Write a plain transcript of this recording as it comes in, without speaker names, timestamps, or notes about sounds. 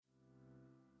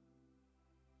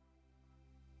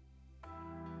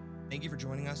Thank you for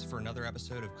joining us for another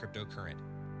episode of Cryptocurrent.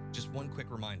 Just one quick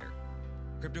reminder.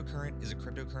 Cryptocurrent is a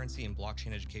cryptocurrency and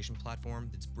blockchain education platform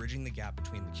that's bridging the gap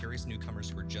between the curious newcomers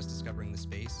who are just discovering the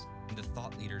space and the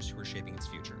thought leaders who are shaping its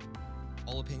future.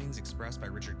 All opinions expressed by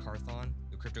Richard Carthon,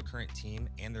 the Cryptocurrent team,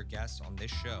 and their guests on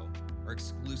this show are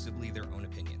exclusively their own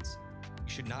opinions. You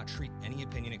should not treat any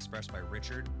opinion expressed by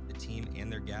Richard, the team, and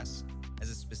their guests as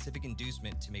a specific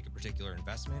inducement to make a particular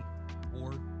investment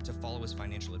or to follow as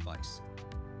financial advice.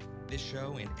 This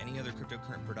show and any other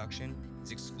Cryptocurrent production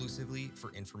is exclusively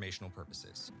for informational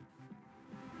purposes.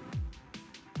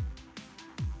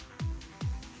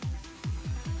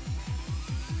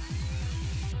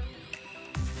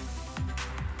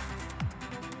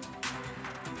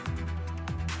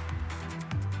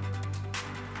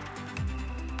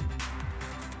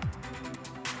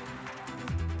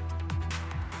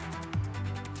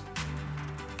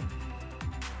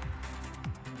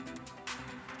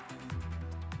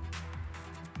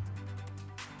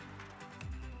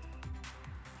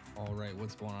 All right,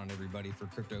 what's going on, everybody? For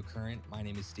Cryptocurrent, my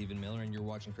name is Stephen Miller, and you're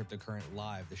watching Cryptocurrent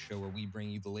Live, the show where we bring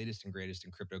you the latest and greatest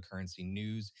in cryptocurrency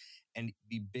news and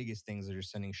the biggest things that are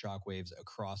sending shockwaves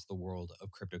across the world of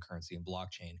cryptocurrency and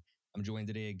blockchain. I'm joined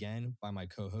today again by my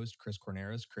co-host, Chris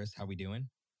Corneros. Chris, how we doing?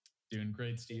 Doing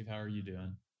great, Steve. How are you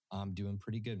doing? I'm doing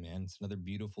pretty good, man. It's another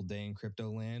beautiful day in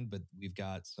crypto land, but we've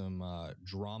got some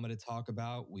drama to talk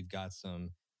about. We've got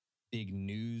some big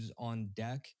news on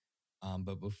deck.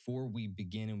 But before we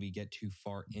begin and we get too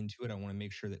far into it, I want to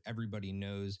make sure that everybody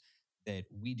knows that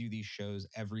we do these shows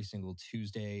every single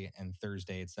Tuesday and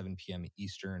Thursday at 7 p.m.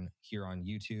 Eastern here on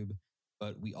YouTube.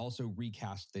 But we also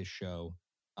recast this show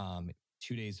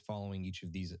 2 days following each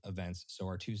of these events. So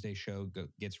our Tuesday show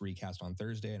gets recast on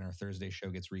Thursday and our Thursday show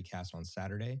gets recast on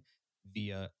Saturday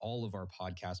via all of our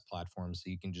podcast platforms. So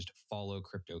you can just follow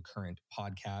Cryptocurrent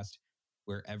Podcast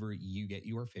wherever you get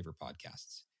your favorite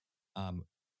podcasts.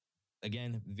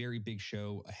 Again, very big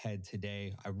show ahead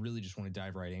today. I really just want to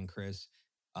dive right in, Chris.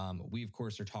 We, of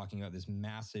course, are talking about this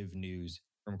massive news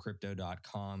from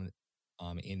Crypto.com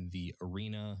in the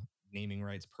Arena naming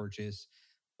rights purchase,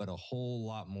 but a whole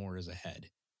lot more is ahead.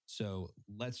 So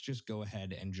let's just go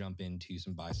ahead and jump into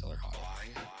some buy, sell, or hodl.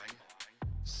 Buy,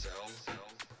 sell,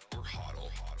 or hodl.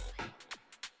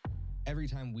 Every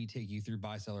time we take you through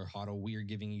buy, sell, or hodl, we are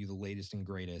giving you the latest and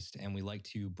greatest, and we like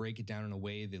to break it down in a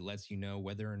way that lets you know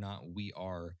whether or not we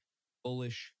are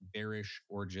bullish, bearish,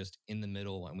 or just in the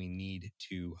middle, and we need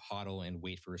to hodl and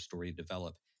wait for a story to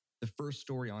develop. The first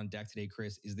story on deck today,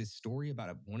 Chris, is this story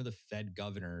about one of the Fed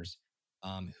governors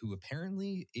who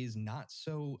apparently is not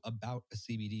so about a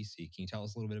CBDC. Can you tell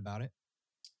us a little bit about it?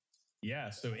 Yeah,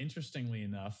 so interestingly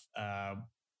enough,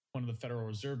 one of the Federal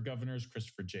Reserve governors,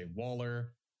 Christopher J.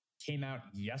 Waller, came out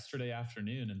yesterday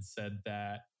afternoon and said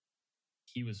that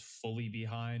he was fully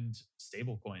behind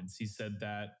stablecoins. He said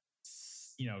that,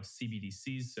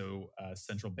 CBDCs, so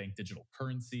central bank digital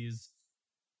currencies,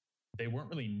 they weren't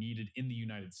really needed in the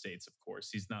United States, of course.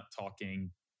 He's not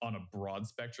talking on a broad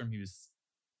spectrum. He was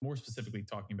more specifically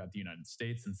talking about the United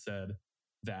States and said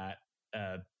that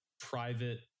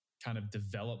private kind of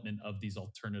development of these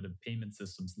alternative payment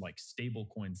systems like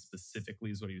stablecoins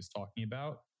specifically is what he was talking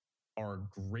about, are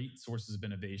great sources of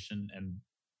innovation and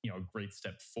a great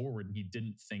step forward. And he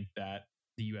didn't think that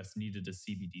the US needed a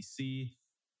CBDC,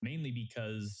 mainly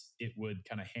because it would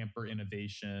kind of hamper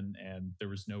innovation and there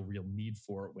was no real need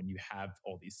for it when you have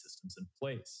all these systems in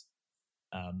place.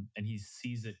 And he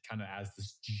sees it kind of as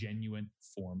this genuine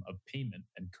form of payment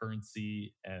and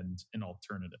currency and an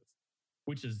alternative,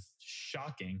 which is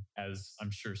shocking, as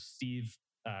I'm sure Steve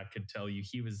could tell you.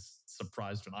 He was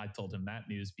surprised when I told him that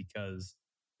news because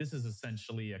this is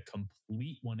essentially a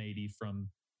complete 180 from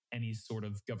any sort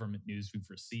of government news we've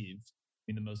received. I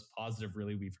mean, the most positive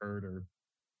really we've heard are,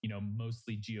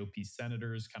 mostly GOP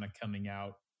senators kind of coming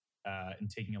out and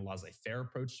taking a laissez-faire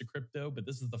approach to crypto. But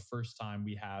this is the first time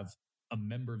we have a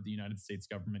member of the United States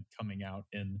government coming out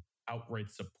in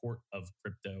outright support of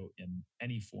crypto in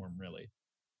any form, really.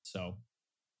 So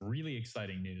really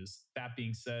exciting news. That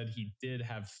being said, he did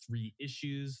have 3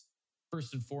 issues.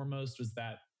 First and foremost was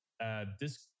that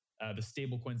the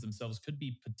stablecoins themselves could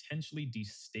be potentially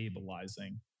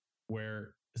destabilizing,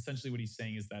 where essentially what he's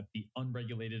saying is that the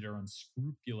unregulated or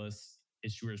unscrupulous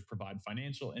issuers provide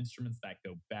financial instruments that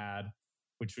go bad,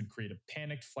 which would create a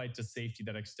panicked flight to safety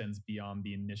that extends beyond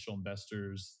the initial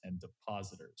investors and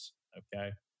depositors.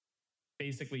 Okay.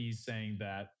 Basically, he's saying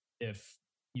that if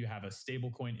you have a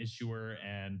stablecoin issuer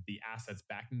and the assets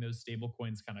backing those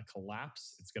stablecoins kind of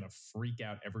collapse, it's going to freak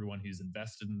out everyone who's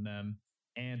invested in them.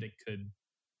 And it could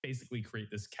basically create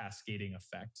this cascading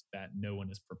effect that no one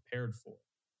is prepared for.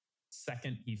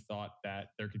 Second, he thought that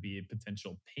there could be a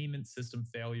potential payment system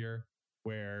failure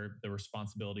where the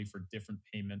responsibility for different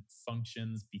payment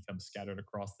functions becomes scattered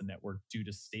across the network due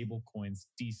to stablecoins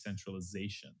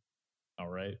decentralization. All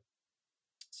right.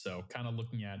 So, kind of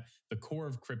looking at the core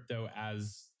of crypto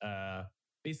as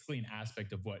basically an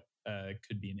aspect of what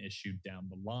could be an issue down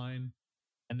the line.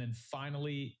 And then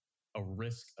finally, a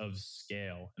risk of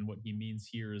scale. And what he means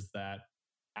here is that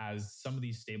as some of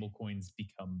these stable coins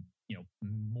become,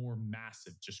 more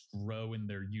massive, just grow in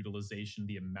their utilization,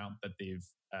 the amount that they've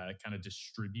kind of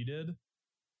distributed,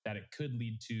 that it could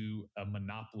lead to a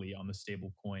monopoly on the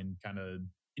stable coin kind of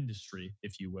industry,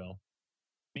 if you will.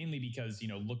 Mainly because,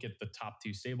 look at the top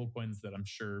two stable coins that I'm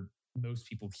sure most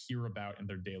people hear about in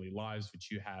their daily lives, which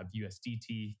you have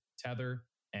USDT Tether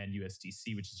and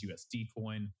USDC, which is USD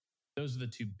coin. Those are the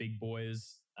two big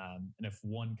boys. And if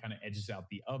one kind of edges out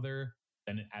the other,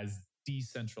 then as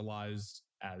decentralized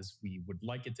as we would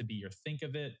like it to be or think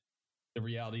of it, the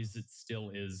reality is it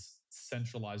still is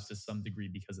centralized to some degree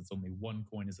because it's only one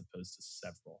coin as opposed to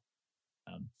several.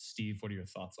 Steve, what are your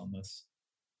thoughts on this?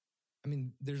 I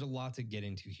mean, there's a lot to get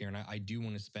into here, and I do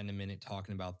want to spend a minute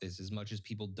talking about this. As much as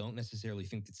people don't necessarily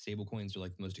think that stablecoins are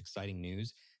like the most exciting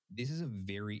news, this is a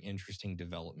very interesting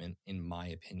development, in my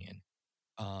opinion.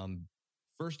 Um,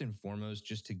 First and foremost,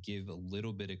 just to give a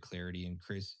little bit of clarity, and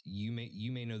Chris, you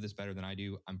may know this better than I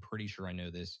do. I'm pretty sure I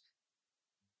know this.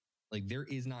 Like, there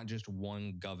is not just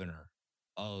one governor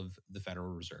of the Federal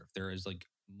Reserve. There is like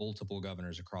multiple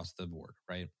governors across the board,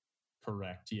 right?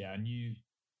 Correct. Yeah. And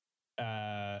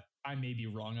I may be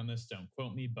wrong on this, don't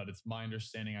quote me, but it's my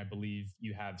understanding. I believe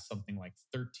you have something like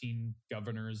 13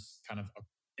 governors, kind of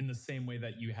in the same way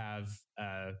that you have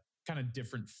kind of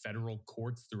different federal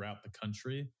courts throughout the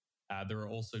country. There are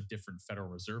also different Federal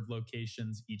Reserve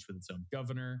locations, each with its own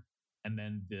governor. And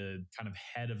then the kind of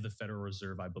head of the Federal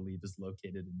Reserve, I believe, is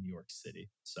located in New York City.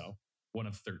 So one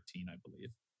of 13, I believe.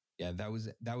 Yeah, that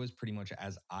was pretty much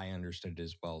as I understood it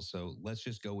as well. So let's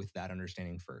just go with that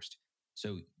understanding first.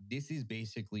 So this is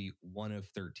basically one of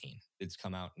 13 that's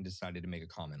come out and decided to make a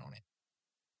comment on it.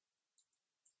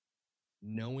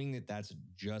 Knowing that that's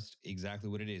just exactly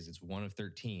what it is, it's one of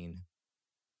 13.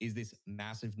 Is this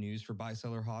massive news for buy,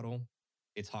 seller, hodl?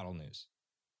 It's hodl news.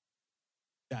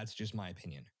 That's just my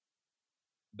opinion.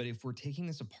 But if we're taking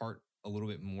this apart a little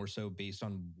bit more so based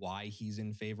on why he's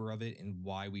in favor of it and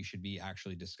why we should be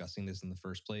actually discussing this in the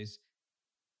first place,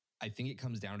 I think it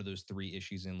comes down to those three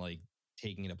issues and like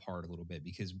taking it apart a little bit.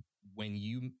 Because when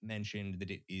you mentioned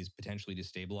that it is potentially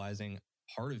destabilizing,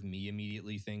 part of me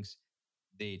immediately thinks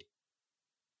that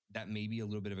that may be a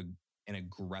little bit of an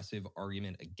aggressive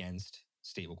argument against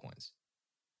stablecoins.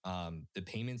 The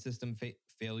payment system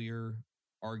failure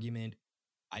argument,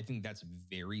 I think that's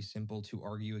very simple to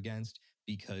argue against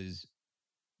because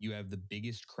you have the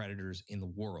biggest creditors in the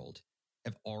world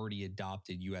have already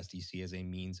adopted USDC as a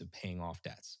means of paying off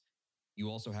debts. You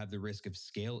also have the risk of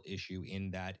scale issue in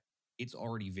that it's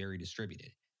already very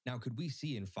distributed. Now, could we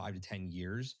see in 5 to 10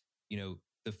 years,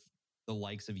 the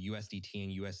likes of USDT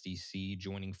and USDC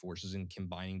joining forces and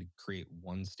combining to create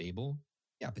one stable?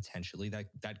 Yeah, potentially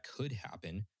that could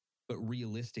happen. But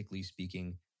realistically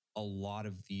speaking, a lot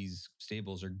of these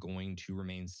stables are going to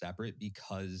remain separate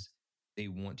because they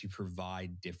want to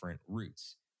provide different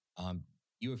routes.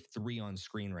 You have three on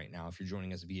screen right now. If you're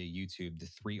joining us via YouTube, the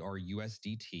three are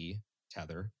USDT,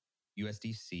 Tether,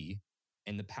 USDC,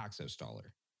 and the Paxos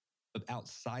dollar. But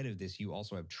outside of this, you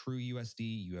also have True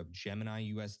USD, you have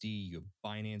Gemini USD, you have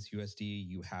Binance USD,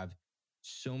 you have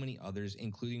so many others,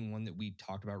 including one that we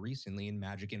talked about recently in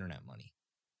Magic Internet Money.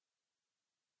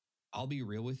 I'll be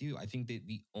real with you. I think that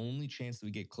the only chance that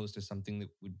we get close to something that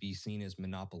would be seen as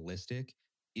monopolistic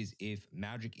is if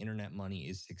Magic Internet Money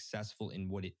is successful in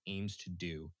what it aims to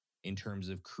do in terms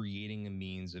of creating a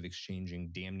means of exchanging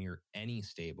damn near any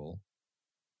stable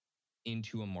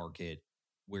into a market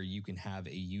where you can have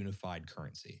a unified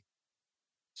currency.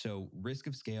 So risk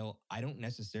of scale, I don't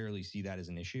necessarily see that as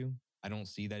an issue. I don't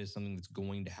see that as something that's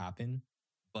going to happen.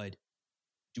 But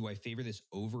do I favor this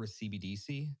over a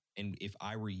CBDC? And if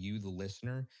I were you, the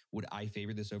listener, would I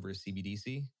favor this over a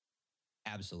CBDC?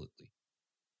 Absolutely.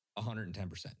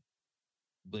 110%.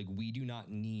 Like, we do not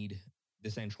need the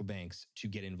central banks to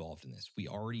get involved in this. We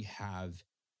already have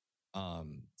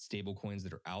stable coins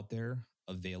that are out there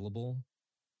available,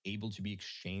 able to be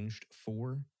exchanged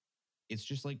for. It's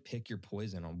just like pick your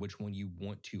poison on which one you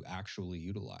want to actually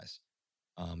utilize.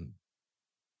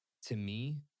 To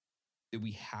me, that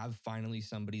we have finally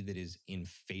somebody that is in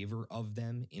favor of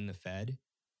them in the Fed,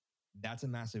 that's a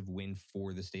massive win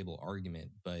for the stable argument.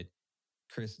 But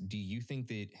Chris, do you think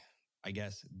that I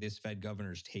guess this Fed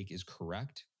governor's take is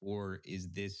correct, or is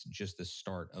this just the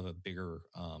start of a bigger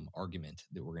argument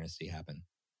that we're going to see happen?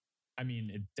 I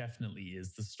mean, it definitely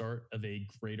is the start of a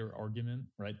greater argument,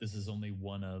 right? This is only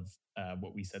one of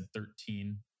what we said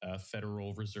 13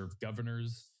 Federal Reserve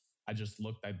governors. I just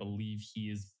looked, I believe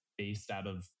he is based out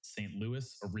of St.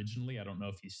 Louis originally. I don't know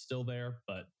if he's still there,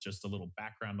 but just a little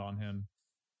background on him.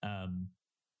 Um,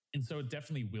 and so it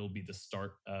definitely will be the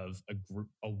start of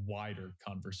a wider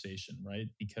conversation, right?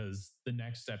 Because the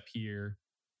next step here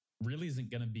really isn't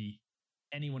going to be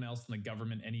anyone else in the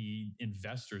government, any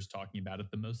investors talking about it.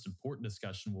 The most important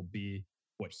discussion will be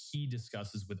what he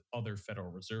discusses with other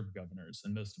Federal Reserve governors,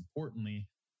 and most importantly,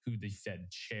 who the Fed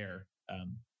chair,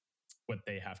 what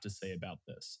they have to say about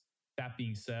this. That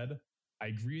being said, I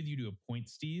agree with you to a point,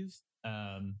 Steve,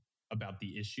 about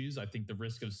the issues. I think the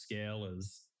risk of scale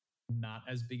is not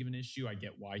as big of an issue. I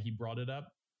get why he brought it up.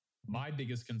 My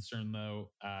biggest concern,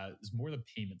 though, is more the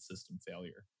payment system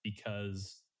failure,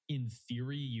 because in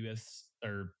theory,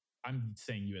 I'm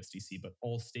saying USDC, but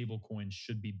all stable coins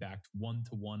should be backed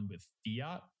 1-to-1 with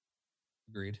fiat.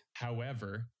 Agreed.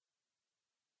 However,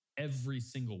 every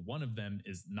single one of them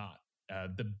is not.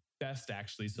 The best,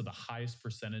 actually, so the highest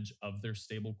percentage of their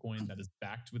stable coin that is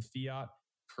backed with fiat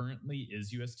currently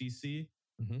is USDC.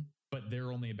 Mm-hmm. But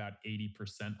they're only about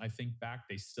 80%, I think, back.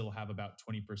 They still have about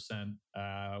 20%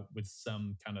 with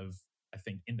some kind of, I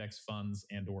think, index funds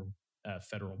and or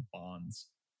federal bonds.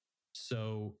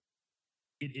 So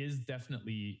it is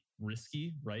definitely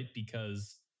risky, right?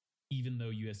 Because even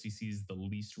though USDC is the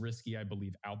least risky, I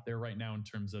believe, out there right now in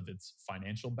terms of its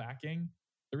financial backing,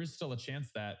 there is still a chance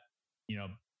that,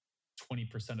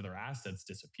 20% of their assets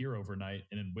disappear overnight.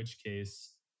 And in which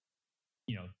case,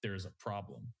 there's a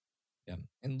problem. Yeah.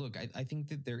 And look, I think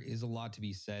that there is a lot to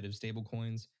be said of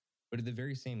stablecoins, but at the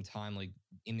very same time, like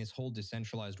in this whole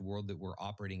decentralized world that we're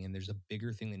operating in, there's a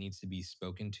bigger thing that needs to be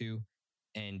spoken to.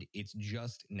 And it's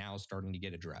just now starting to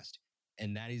get addressed.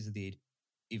 And that is that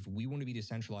if we want to be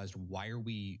decentralized, why are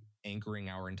we anchoring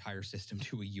our entire system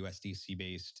to a USDC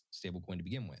based stablecoin to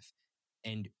begin with?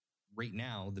 And right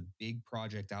now, the big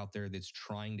project out there that's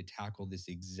trying to tackle this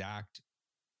exact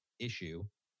issue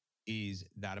is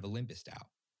that of Olympus DAO.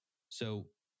 So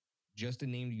just a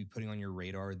name to be putting on your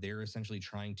radar. They're essentially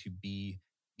trying to be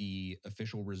the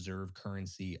official reserve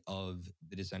currency of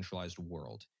the decentralized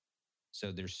world.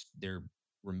 So they're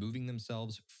removing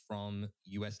themselves from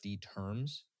USD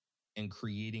terms and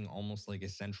creating almost like a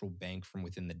central bank from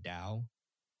within the DAO.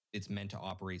 It's meant to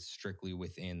operate strictly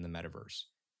within the metaverse.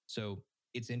 So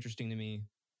it's interesting to me,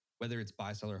 whether it's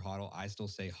buy, sell, or hodl. I still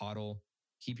say hodl.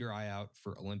 Keep your eye out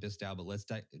for Olympus DAO, but let's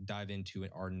dive into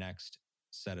our next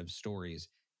set of stories.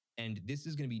 And this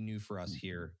is going to be new for us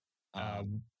here.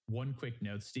 One quick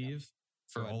note, Steve,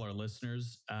 for all our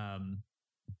listeners.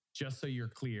 Just so you're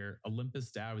clear,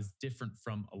 Olympus DAO is different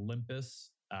from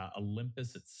Olympus.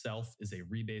 Olympus itself is a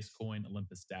rebase coin.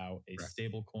 Olympus DAO, a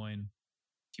stable coin.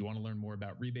 If you want to learn more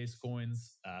about rebase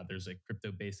coins, there's a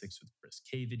Crypto Basics with Chris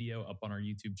K video up on our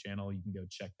YouTube channel. You can go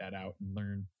check that out and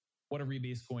learn what a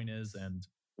rebase coin is and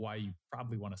why you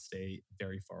probably want to stay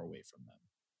very far away from them.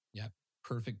 Yeah,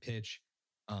 perfect pitch.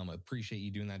 Appreciate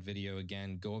you doing that video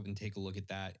again. Go up and take a look at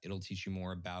that. It'll teach you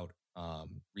more about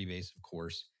rebase, of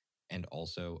course, and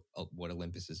also what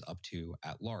Olympus is up to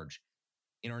at large.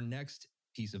 In our next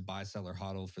piece of Buy, Sell, or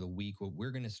HODL for the week, what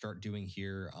we're going to start doing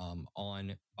here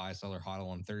on Buy, Sell, or HODL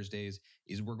on Thursdays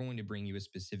is we're going to bring you a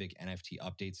specific NFT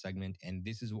update segment. And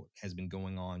this is what has been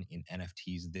going on in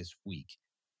NFTs this week.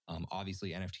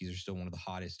 Obviously, NFTs are still one of the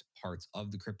hottest parts of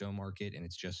the crypto market, and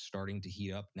it's just starting to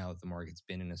heat up now that the market's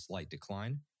been in a slight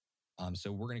decline.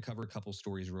 So we're going to cover a couple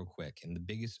stories real quick. And the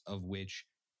biggest of which,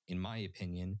 in my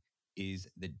opinion, is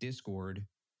that Discord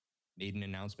made an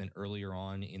announcement earlier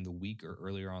on in the week or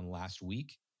earlier on last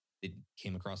week. It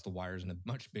came across the wires in a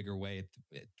much bigger way,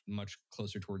 much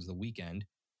closer towards the weekend,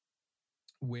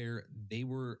 where they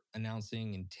were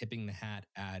announcing and tipping the hat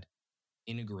at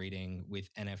integrating with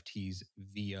NFTs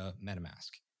via MetaMask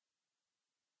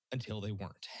until they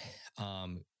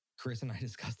weren't. Chris and I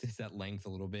discussed this at length a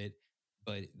little bit,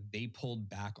 but they pulled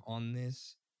back on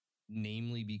this,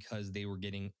 namely because they were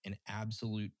getting an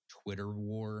absolute Twitter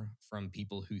war from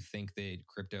people who think that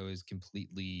crypto is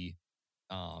completely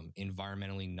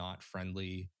environmentally not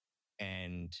friendly.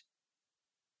 And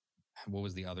what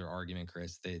was the other argument,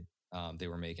 Chris, that they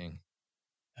were making?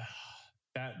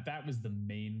 That was the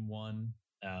main one.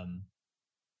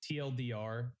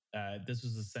 TLDR, this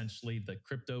was essentially the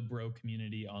crypto bro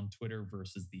community on Twitter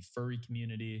versus the furry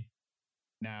community.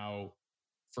 Now,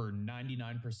 for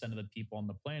 99% of the people on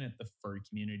the planet, the furry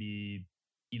community,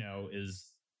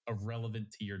 is irrelevant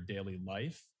to your daily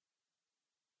life.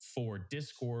 for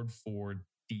Discord, for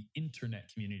the internet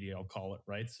community, I'll call it,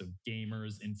 right? So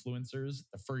gamers, influencers,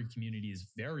 the furry community is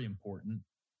very important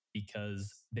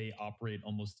because they operate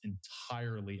almost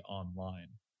entirely online.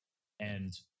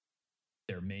 And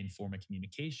their main form of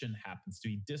communication happens to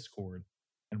be Discord.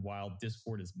 And while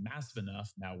Discord is massive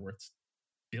enough, now worth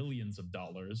billions of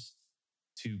dollars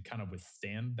to kind of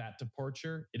withstand that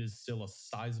departure, it is still a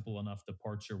sizable enough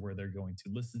departure where they're going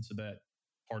to listen to that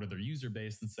part of their user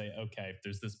base and say, okay, if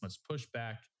there's this much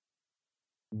pushback,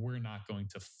 we're not going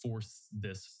to force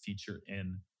this feature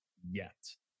in yet.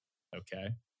 Okay.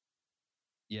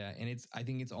 Yeah, and I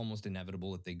think it's almost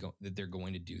inevitable that they're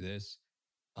going to do this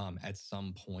at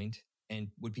some point. And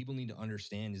what people need to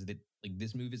understand is that like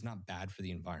this move is not bad for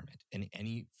the environment in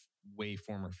any way,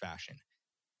 form, or fashion.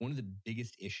 One of the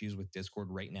biggest issues with Discord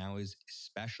right now is,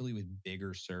 especially with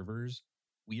bigger servers,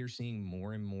 we are seeing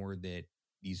more and more that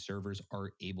these servers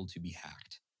are able to be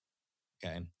hacked.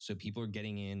 Okay. So people are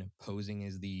getting in, posing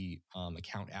as the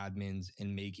account admins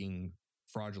and making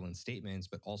fraudulent statements,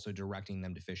 but also directing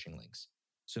them to phishing links.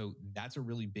 So that's a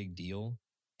really big deal.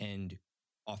 And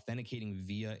authenticating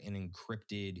via an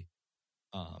encrypted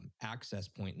access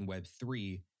point in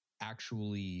Web3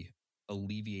 actually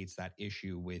alleviates that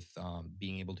issue with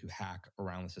being able to hack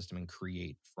around the system and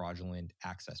create fraudulent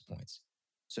access points.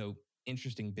 So,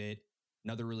 interesting bit.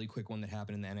 Another really quick one that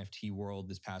happened in the NFT world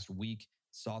this past week.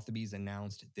 Sotheby's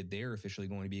announced that they're officially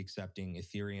going to be accepting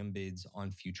Ethereum bids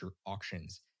on future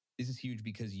auctions. This is huge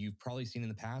because you've probably seen in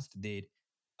the past that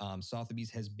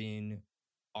Sotheby's has been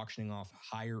auctioning off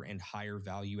higher and higher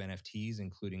value NFTs,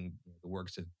 including the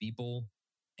works of Beeple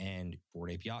and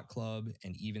Bored Ape Yacht Club,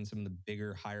 and even some of the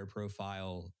bigger, higher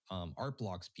profile art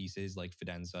blocks pieces like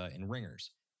Fidenza and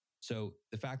Ringers. So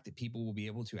the fact that people will be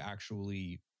able to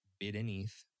actually bid an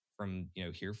ETH from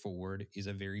here forward is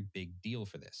a very big deal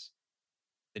for this.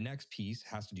 The next piece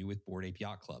has to do with Bored Ape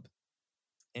Yacht Club.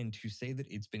 And to say that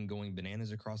it's been going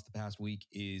bananas across the past week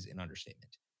is an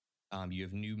understatement. You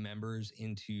have new members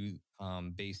into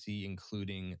BAYC,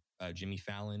 including Jimmy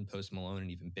Fallon, Post Malone,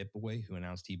 and even BitBoy, who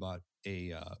announced he bought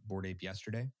a Bored Ape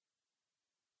yesterday.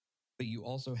 But you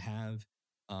also have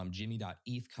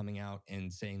Jimmy.eth coming out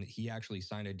and saying that he actually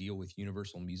signed a deal with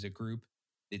Universal Music Group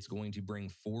that's going to bring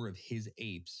 4 of his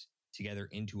apes together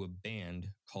into a band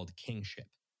called Kingship.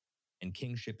 And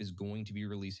Kingship is going to be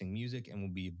releasing music and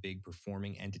will be a big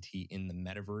performing entity in the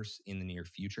metaverse in the near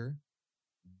future.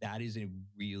 That is a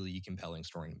really compelling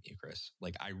story to me, Chris.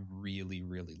 Like, I really,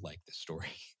 really like this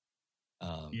story.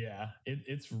 Yeah,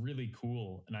 it's really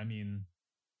cool. And I mean,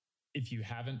 if you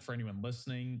haven't, for anyone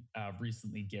listening,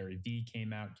 recently Gary V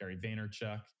came out, Gary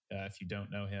Vaynerchuk, if you don't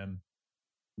know him,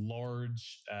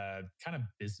 large kind of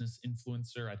business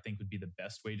influencer, I think would be the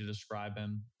best way to describe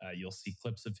him. You'll see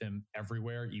clips of him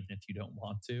everywhere, even if you don't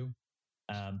want to.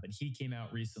 But he came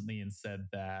out recently and said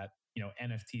that,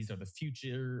 NFTs are the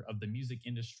future of the music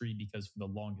industry because for the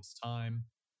longest time,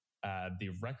 the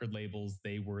record labels,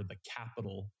 they were the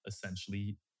capital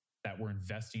essentially that were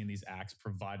investing in these acts,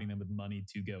 providing them with money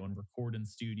to go and record in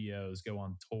studios, go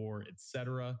on tour,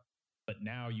 etc. But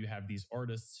now you have these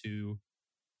artists who,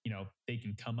 they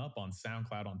can come up on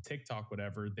SoundCloud, on TikTok,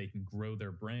 whatever, they can grow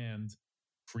their brand,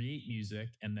 create music,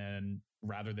 and then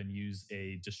rather than use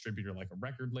a distributor like a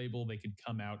record label, they could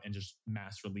come out and just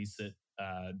mass release it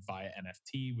via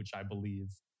NFT, which I believe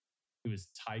it was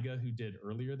Tyga who did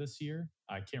earlier this year.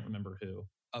 I can't remember who.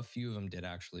 A few of them did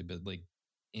actually, but like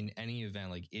in any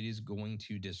event, like it is going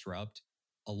to disrupt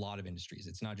a lot of industries.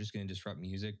 It's not just going to disrupt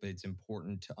music, but it's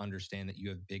important to understand that you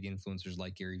have big influencers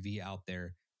like Gary Vee out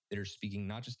there that are speaking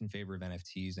not just in favor of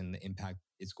NFTs and the impact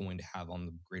it's going to have on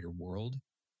the greater world,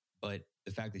 but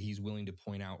the fact that he's willing to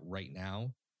point out right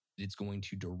now that it's going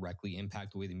to directly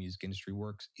impact the way the music industry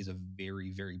works is a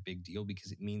very, very big deal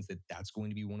because it means that that's going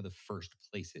to be one of the first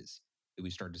places that we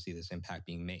start to see this impact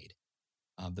being made.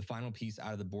 The final piece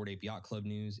out of the Bored Ape Yacht Club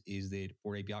news is that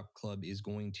Bored Ape Yacht Club is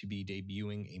going to be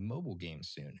debuting a mobile game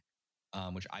soon,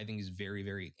 which I think is very,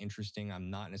 very interesting. I'm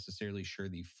not necessarily sure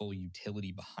the full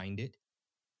utility behind it,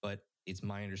 but it's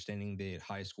my understanding that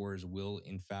high scores will,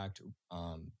 in fact,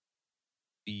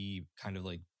 be kind of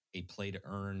like a play to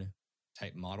earn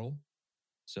type model.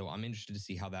 So I'm interested to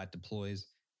see how that deploys.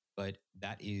 But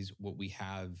that is what we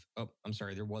have. Oh, I'm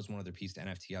sorry. There was one other piece to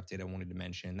NFT update I wanted to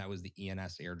mention. That was the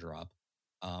ENS airdrop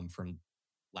from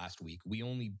last week. We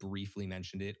only briefly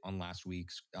mentioned it on last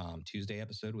week's Tuesday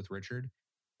episode with Richard.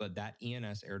 But that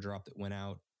ENS airdrop that went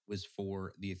out was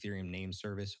for the Ethereum name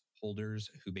service holders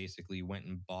who basically went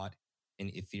and bought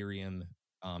an Ethereum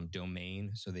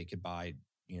domain so they could buy,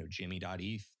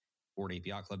 Jimmy.eth, Bored Ape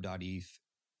Yacht Club.eth,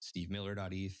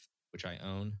 SteveMiller.eth, which I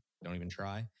own. Don't even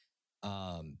try.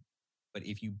 Um, but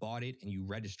if you bought it and you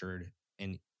registered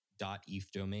an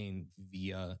 .eth domain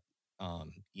via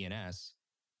ENS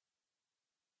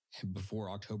before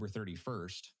October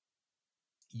 31st,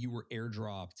 you were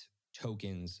airdropped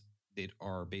tokens that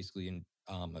are basically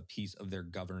a piece of their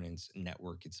governance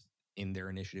network. It's in their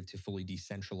initiative to fully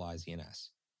decentralize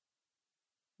ENS.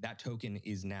 That token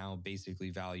is now basically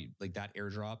valued, like that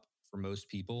airdrop for most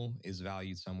people is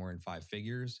valued somewhere in 5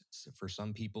 figures. For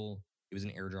some people, it was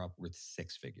an airdrop worth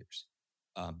 6 figures.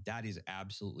 That is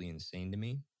absolutely insane to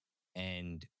me.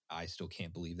 And I still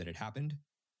can't believe that it happened.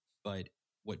 But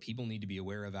what people need to be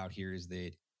aware of out here is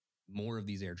that more of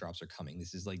these airdrops are coming.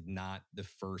 This is like not the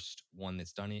first one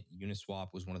that's done it. Uniswap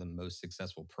was one of the most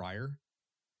successful prior,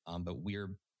 but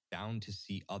we're bound to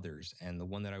see others. And the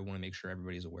one that I want to make sure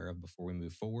everybody's aware of before we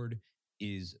move forward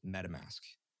is MetaMask.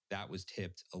 That was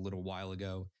tipped a little while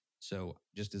ago. So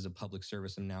just as a public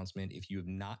service announcement, if you have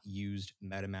not used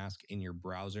MetaMask in your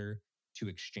browser to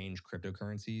exchange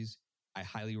cryptocurrencies, I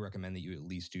highly recommend that you at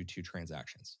least do 2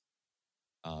 transactions.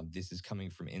 This is coming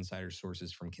from insider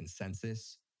sources from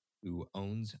ConsenSys, who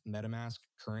owns MetaMask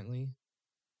currently.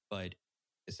 But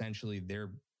essentially,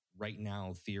 they're right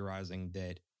now theorizing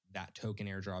that that token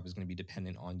airdrop is going to be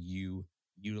dependent on you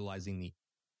utilizing the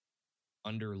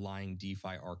underlying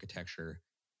DeFi architecture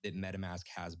that MetaMask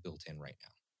has built in right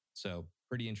now. So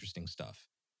pretty interesting stuff.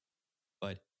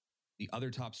 But the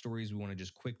other top stories we want to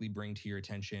just quickly bring to your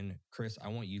attention, Chris, I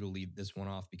want you to lead this one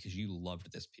off because you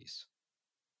loved this piece.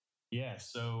 Yeah,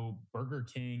 so Burger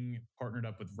King partnered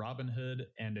up with Robinhood,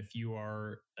 and if you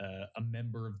are a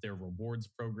member of their rewards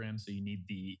program, so you need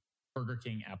the Burger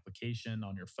King application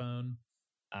on your phone,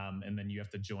 and then you have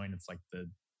to join. It's like the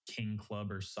King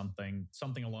Club or something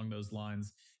along those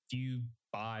lines. If you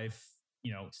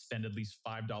spend at least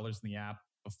 $5 in the app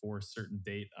before a certain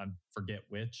date, I forget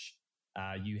which,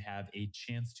 you have a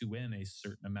chance to win a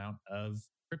certain amount of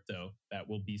crypto that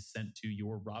will be sent to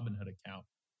your Robinhood account.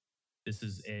 This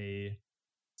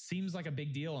seems like a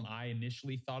big deal. And I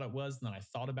initially thought it was, and then I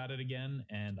thought about it again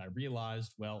and I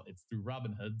realized, well, it's through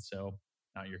Robinhood. So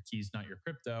not your keys, not your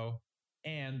crypto.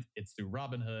 And it's through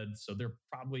Robinhood. So they're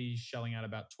probably shelling out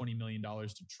about $20 million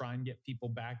to try and get people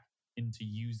back into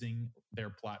using their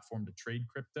platform to trade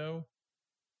crypto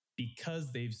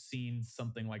because they've seen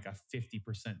something like a 50%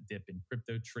 dip in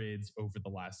crypto trades over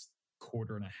the last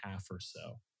quarter and a half or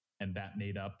so. And that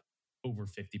made up over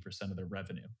 50% of their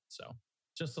revenue. So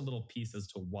just a little piece as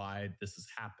to why this is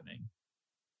happening.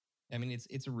 I mean,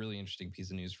 it's a really interesting piece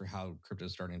of news for how crypto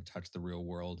is starting to touch the real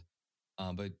world.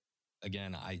 But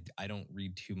again, I don't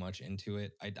read too much into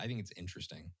it. I think it's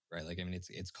interesting, right? Like, I mean,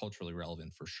 it's culturally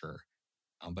relevant for sure.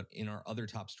 But in our other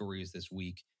top stories this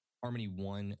week, Harmony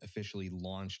One officially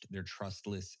launched their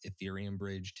trustless Ethereum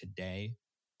bridge today.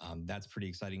 That's pretty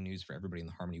exciting news for everybody in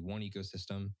the Harmony One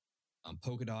ecosystem.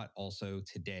 Polkadot also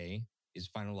today is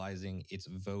finalizing its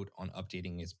vote on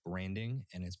updating its branding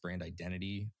and its brand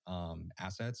identity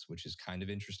assets, which is kind of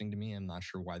interesting to me. I'm not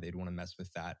sure why they'd want to mess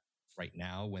with that right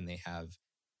now when they have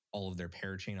all of their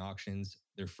parachain auctions,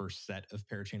 their first set of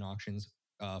parachain auctions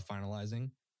finalizing.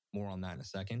 More on that in a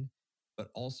second. But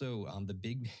also the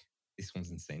big, this one's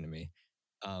insane to me.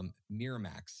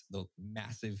 Miramax, the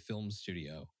massive film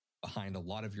studio behind a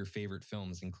lot of your favorite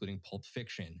films, including Pulp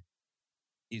Fiction,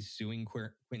 is suing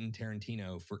Quentin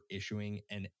Tarantino for issuing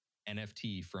an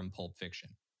NFT from Pulp Fiction.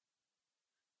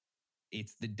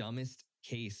 It's the dumbest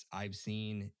case I've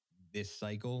seen this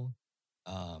cycle.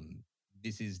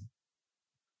 This is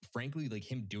frankly, like,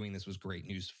 him doing this was great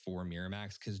news for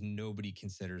Miramax because nobody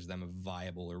considers them a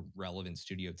viable or relevant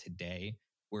studio today.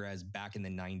 Whereas back in the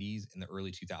 90s and the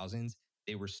early 2000s,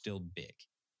 they were still big,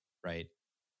 right?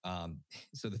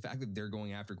 So the fact that they're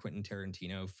going after Quentin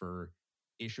Tarantino for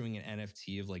issuing an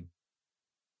NFT of like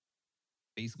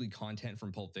basically content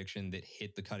from Pulp Fiction that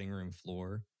hit the cutting room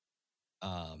floor,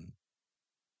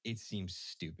 it seems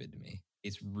stupid to me.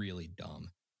 It's really dumb.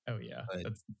 Oh yeah,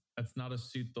 But that's not a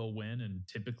suit they'll win. And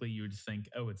typically you would think,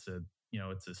 oh, it's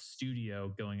a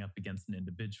studio going up against an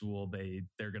individual.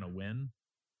 They're going to win.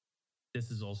 This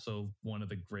is also one of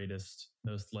the greatest,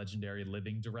 most legendary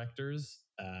living directors.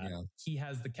 yeah, He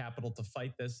has the capital to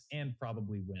fight this and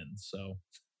probably win. So,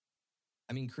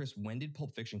 I mean, Chris, when did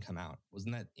Pulp Fiction come out?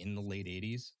 Wasn't that in the late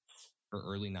 80s or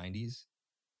early 90s?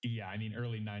 yeah, I mean,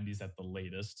 early 90s at the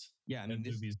latest. Yeah, I mean,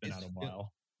 That movie's been out a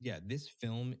while. Yeah, this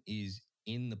film is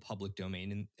in the public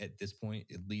domain at this point,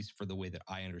 at least for the way that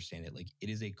I understand it. Like, it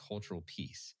is a cultural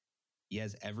piece. He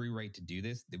has every right to do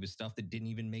this. There was stuff that didn't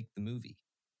even make the movie.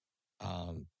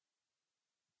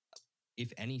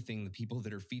 If anything, the people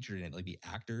that are featured in it, like the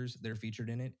actors that are featured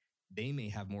in it, they may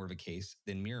have more of a case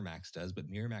than Miramax does, but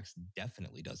Miramax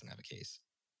definitely doesn't have a case.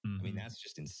 I mean, that's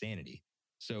just insanity.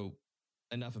 So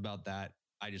enough about that.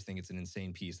 I just think it's an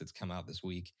insane piece that's come out this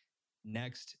week.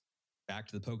 Next, back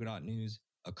to the Polkadot news.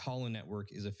 Acala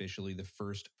Network is officially the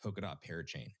first Polkadot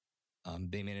parachain.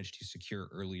 They managed to secure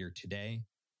earlier today.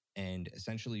 And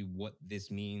essentially what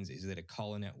this means is that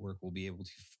Acala Network will be able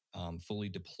to fully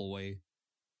deploy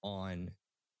on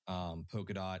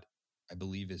Polkadot, I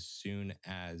believe as soon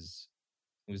as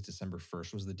it was December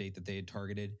 1st was the date that they had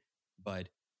targeted. But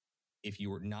if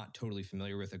you are not totally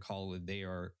familiar with Acala, they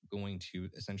are going to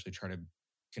essentially try to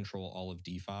control all of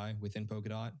DeFi within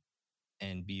Polkadot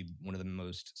and be one of the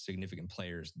most significant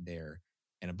players there.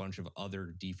 And a bunch of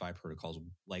other DeFi protocols will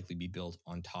likely be built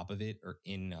on top of it or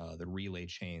in the relay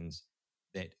chains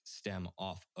that stem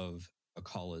off of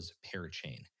Acala's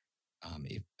parachain.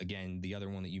 Again, the other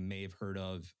one that you may have heard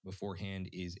of beforehand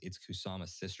is its Kusama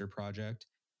sister project,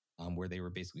 where they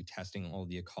were basically testing all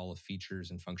the Acala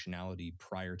features and functionality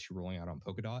prior to rolling out on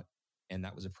Polkadot. And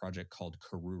that was a project called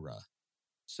Karura.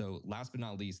 So last but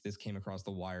not least, this came across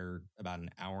the wire about an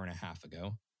hour and a half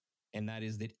ago. And that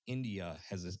is that India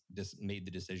has just made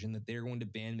the decision that they're going to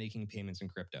ban making payments in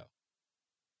crypto.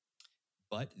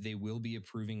 But they will be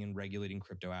approving and regulating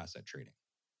crypto asset trading.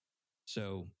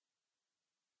 So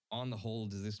on the whole,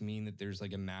 does this mean that there's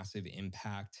like a massive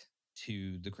impact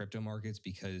to the crypto markets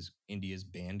because India's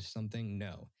banned something?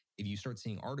 No. If you start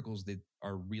seeing articles that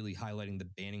are really highlighting the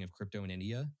banning of crypto in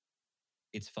India,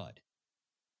 it's FUD.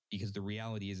 Because the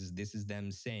reality is this is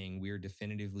them saying we're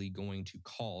definitively going to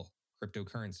call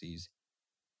cryptocurrencies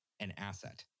an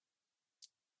asset.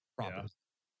 Properly.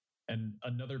 Yeah. And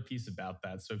another piece about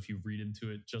that, so if you read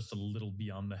into it just a little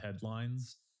beyond the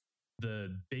headlines,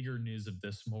 the bigger news of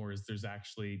this more is there's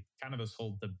actually kind of this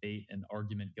whole debate and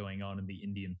argument going on in the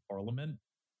Indian parliament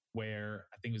where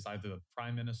I think it was either the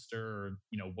prime minister or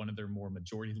one of their more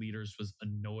majority leaders was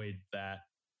annoyed that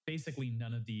basically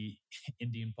none of the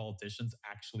Indian politicians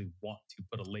actually want to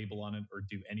put a label on it or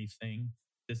do anything.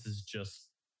 This is just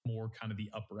more kind of the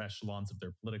upper echelons of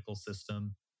their political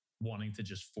system wanting to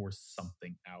just force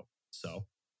something out. So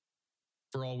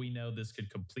for all we know, this could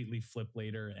completely flip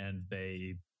later and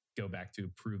they go back to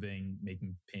approving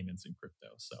making payments in crypto.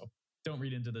 So don't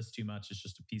read into this too much. It's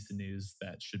just a piece of news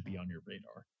that should be on your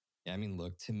radar. Yeah, I mean,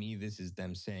 look, to me, this is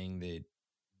them saying that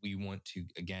we want to,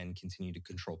 again, continue to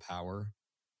control power.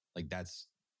 Like that's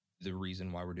the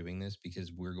reason why we're doing this,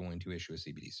 because we're going to issue a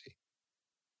CBDC.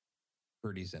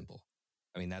 Pretty simple.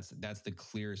 I mean, that's the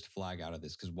clearest flag out of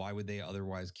this, because why would they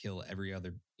otherwise kill every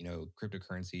other,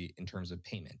 cryptocurrency in terms of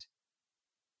payment?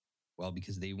 Well,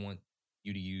 because they want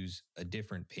you to use a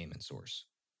different payment source.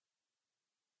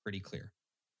 Pretty clear.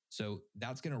 So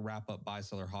that's going to wrap up Buy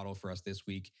Seller HODL for us this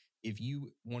week. If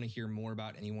you want to hear more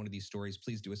about any one of these stories,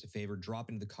 please do us a favor, drop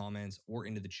into the comments or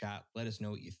into the chat. Let us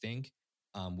know what you think.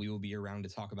 We will be around to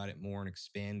talk about it more and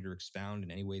expand or expound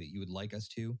in any way that you would like us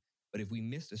to. But if we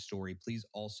missed a story, please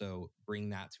also bring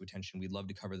that to attention. We'd love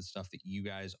to cover the stuff that you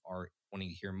guys are wanting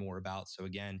to hear more about. So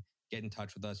again, get in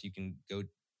touch with us. You can go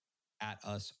at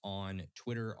us on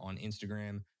Twitter, on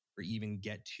Instagram, or even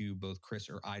get to both Chris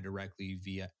or I directly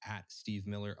via at Steve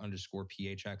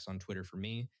Miller_PHX on Twitter for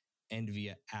me and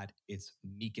via at It's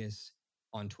Meekus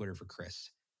on Twitter for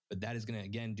Chris. But that is going to,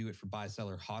 again, do it for Buy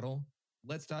Seller HODL.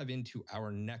 Let's dive into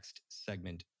our next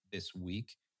segment this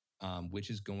week, which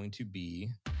is going to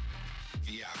be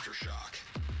The Aftershock.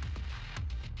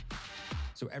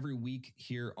 So every week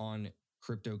here on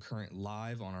Cryptocurrent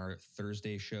Live on our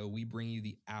Thursday show, we bring you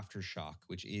the Aftershock,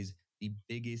 which is the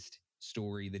biggest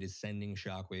story that is sending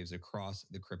shockwaves across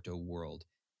the crypto world.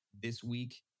 This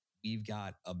week, we've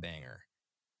got a banger.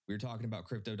 We're talking about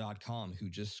Crypto.com, who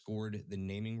just scored the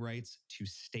naming rights to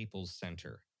Staples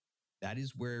Center. That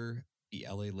is where the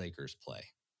LA Lakers play.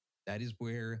 That is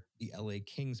where the LA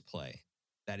Kings play.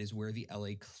 That is where the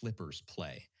LA Clippers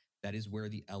play. That is where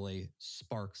the LA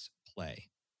Sparks play.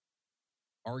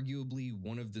 Arguably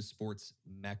one of the sports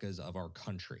meccas of our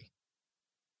country.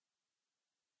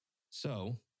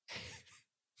 So,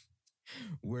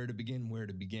 where to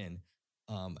begin?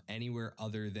 Anywhere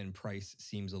other than price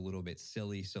seems a little bit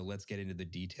silly, so let's get into the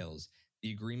details.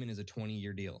 The agreement is a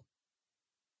 20-year deal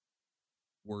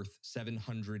worth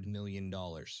 $700 million.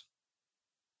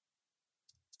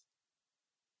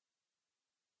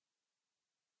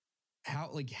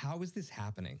 How is this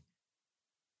happening?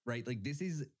 Right? Like this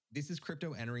is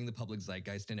crypto entering the public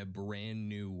zeitgeist in a brand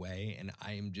new way, and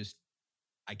I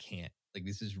can't. Like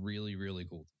this is really, really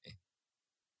cool to me.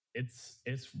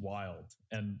 It's wild.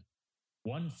 And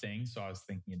one thing, so I was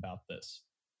thinking about this.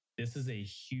 This is a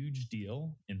huge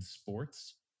deal in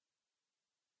sports.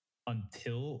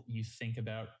 until you think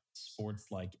about sports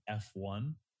like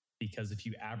F1, because if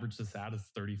you average this out as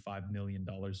 $35 million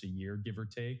a year, give or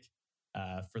take,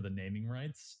 for the naming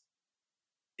rights,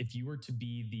 if you were to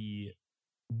be the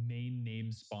main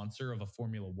name sponsor of a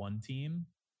Formula One team,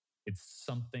 it's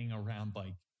something around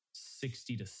like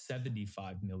 $60 to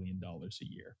 $75 million a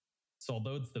year. So,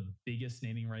 although it's the biggest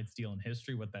naming rights deal in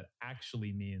history, what that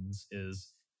actually means is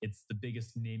it's the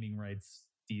biggest naming rights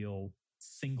deal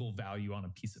single value on a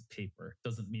piece of paper.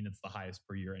 Doesn't mean it's the highest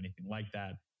per year or anything like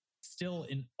that. Still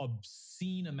an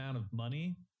obscene amount of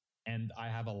money. And I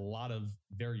have a lot of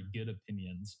very good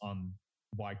opinions on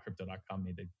why crypto.com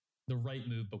made the right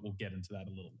move, but we'll get into that a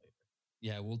little later.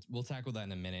 Yeah, we'll tackle that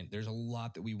in a minute. There's a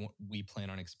lot that we plan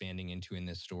on expanding into in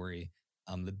this story.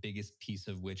 The biggest piece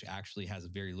of which actually has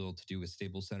very little to do with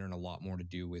Staples Center and a lot more to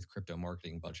do with crypto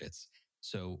marketing budgets.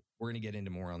 So we're going to get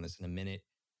into more on this in a minute.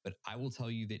 But I will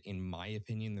tell you that, in my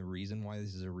opinion, the reason why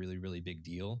this is a really, really big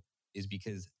deal is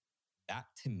because that,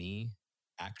 to me,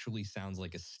 actually sounds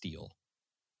like a steal.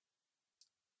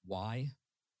 Why?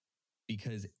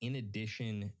 Because in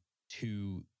addition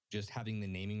to just having the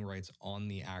naming rights on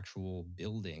the actual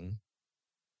building,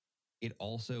 it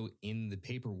also, in the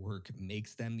paperwork,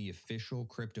 makes them the official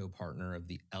crypto partner of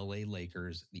the LA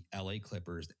Lakers, the LA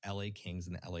Clippers, the LA Kings,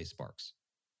 and the LA Sparks.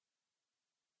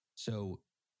 So,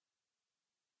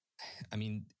 I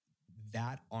mean,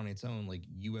 that on its own, like,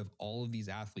 you have all of these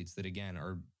athletes that, again,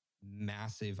 are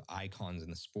massive icons in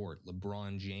the sport.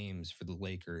 LeBron James for the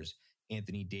Lakers,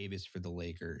 Anthony Davis for the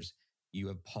Lakers. You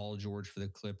have Paul George for the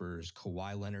Clippers,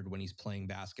 Kawhi Leonard when he's playing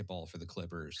basketball for the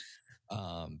Clippers.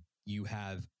 You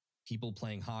have people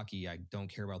playing hockey. I don't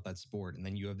care about that sport. And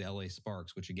then you have the LA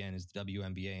Sparks, which again is the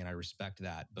WNBA, and I respect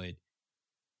that. But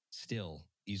still,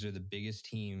 these are the biggest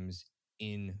teams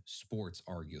in sports,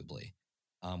 arguably,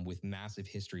 with massive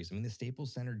histories. I mean, the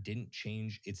Staples Center didn't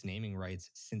change its naming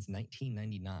rights since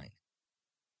 1999.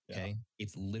 Okay. Yeah.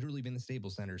 It's literally been the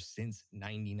Staples Center since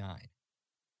 99.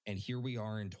 And here we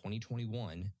are in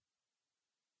 2021,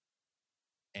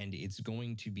 and it's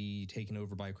going to be taken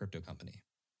over by a crypto company.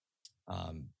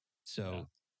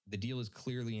 The deal is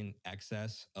clearly in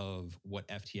excess of what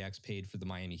FTX paid for the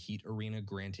Miami Heat arena.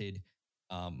 Granted,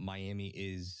 Miami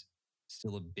is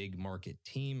still a big market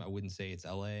team. I wouldn't say it's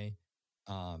LA.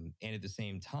 And at the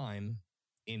same time,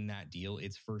 in that deal,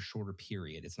 it's for a shorter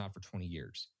period. It's not for 20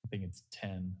 years. I think it's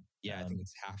 10. Yeah, I think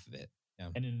it's half of it. Yeah.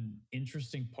 And an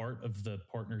interesting part of the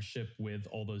partnership with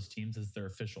all those teams is their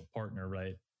official partner,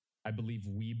 right? I believe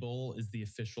Webull is the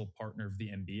official partner of the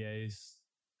NBA's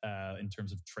in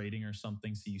terms of trading or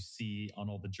something. So you see on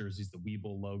all the jerseys the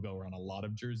Webull logo, or on a lot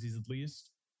of jerseys at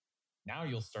least. Now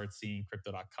you'll start seeing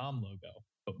crypto.com logo.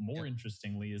 But more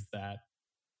interestingly is that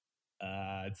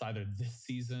it's either this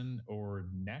season or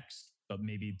next, but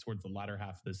maybe towards the latter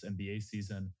half of this NBA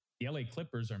season, the LA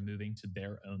Clippers are moving to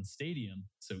their own stadium.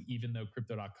 So even though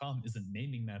crypto.com isn't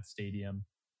naming that stadium,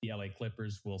 the LA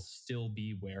Clippers will still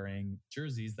be wearing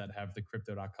jerseys that have the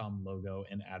crypto.com logo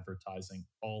and advertising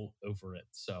all over it.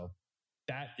 So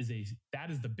that is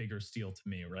the bigger steal to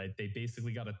me, right? They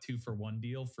basically got a 2-for-1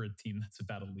 deal for a team that's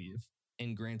about to leave.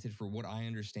 And granted, for what I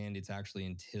understand, it's actually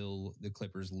until the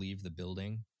Clippers leave the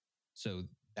building. So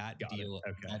that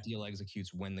deal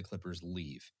executes when the Clippers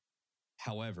leave.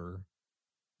 However,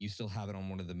 you still have it on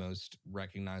one of the most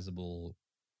recognizable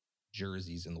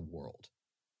jerseys in the world,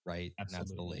 right? Absolutely. And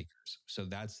that's the Lakers. So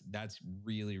that's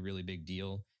really, really big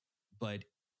deal. But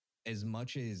as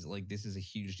much as, like, this is a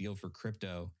huge deal for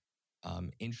crypto,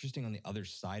 interesting on the other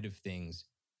side of things,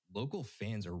 local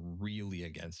fans are really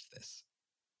against this.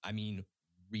 I mean,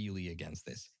 really against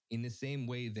this. In the same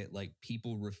way that, like,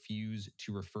 people refuse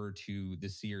to refer to the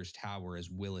Sears Tower as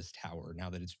Willis Tower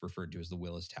now that it's referred to as the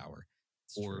Willis Tower.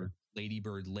 It's or true. Lady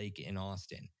Bird Lake in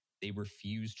Austin. They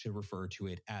refuse to refer to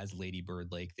it as Lady Bird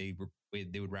Lake. They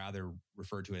would rather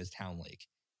refer to it as Town Lake.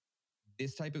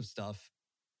 This type of stuff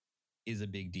is a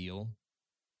big deal.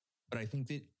 But I think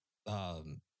that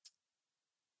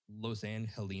Los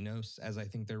Angelinos, as I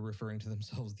think they're referring to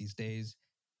themselves these days,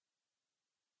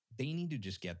 they need to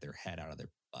just get their head out of their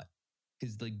butt,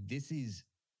 because, like, this is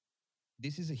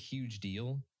a huge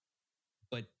deal.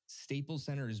 But Staples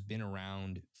Center has been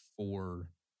around for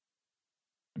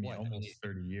almost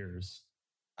 30 years.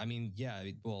 I mean, yeah.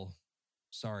 Well,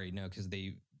 sorry, no, because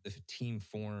the team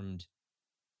formed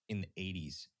in the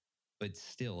 80s, but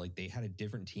still, like, they had a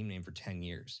different team name for 10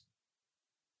 years.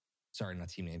 Sorry, not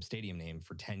team name, stadium name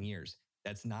for 10 years.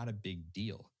 That's not a big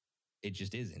deal. It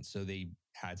just isn't. So they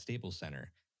had Staples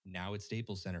Center. Now it's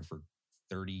Staples Center for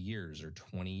 30 years or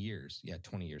 20 years. Yeah,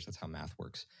 20 years. That's how math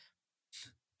works.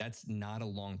 That's not a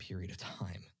long period of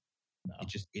time. No. It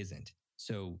just isn't.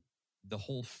 So the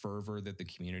whole fervor that the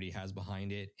community has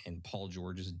behind it and Paul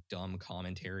George's dumb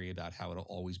commentary about how it'll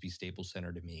always be Staples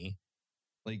Center to me,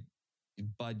 like,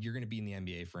 bud, you're going to be in the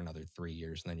NBA for another 3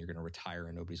 years and then you're going to retire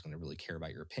and nobody's going to really care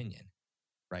about your opinion,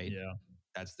 right? Yeah.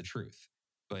 That's the truth.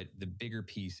 But the bigger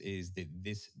piece is that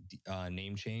this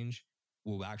name change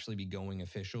will actually be going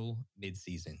official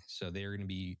mid-season. So they're going to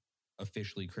be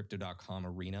officially Crypto.com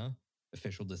Arena,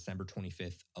 official December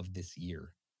 25th of this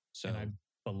year. So And I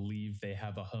believe they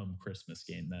have a home Christmas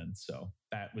game then. So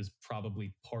that was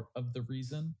probably part of the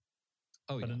reason.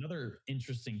 But another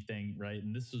interesting thing, right?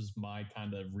 And this was my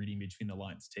kind of reading between the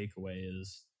lines takeaway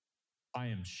is I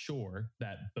am sure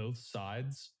that both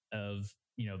sides of,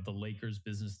 the Lakers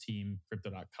business team,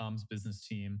 Crypto.com's business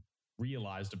team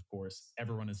realized, of course,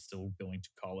 everyone is still going to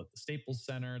call it the Staples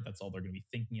Center. That's all they're going to be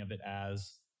thinking of it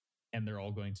as. And they're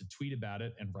all going to tweet about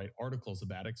it and write articles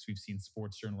about it. Because we've seen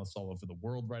sports journalists all over the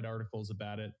world write articles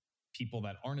about it. People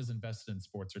that aren't as invested in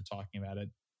sports are talking about it.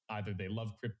 Either they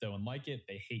love crypto and like it,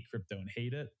 they hate crypto and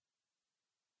hate it.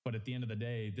 But at the end of the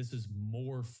day, this is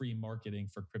more free marketing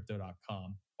for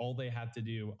Crypto.com. All they had to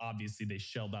do, obviously, they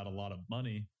shelled out a lot of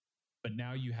money, but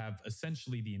now you have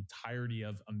essentially the entirety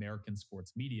of American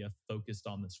sports media focused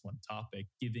on this one topic,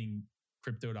 giving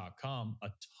Crypto.com a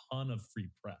ton of free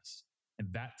press.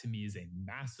 And that to me is a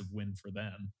massive win for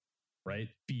them, right?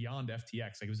 Beyond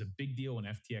FTX. Like, it was a big deal when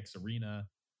FTX Arena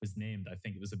was named. I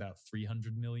think it was about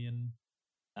 300 million.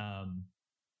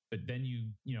 But then you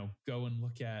go and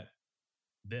look at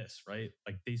this, right?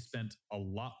 Like, they spent a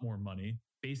lot more money,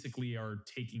 basically are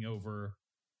taking over,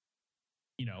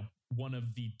 one of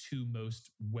the two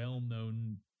most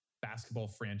well-known basketball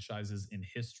franchises in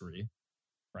history,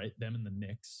 right? Them and the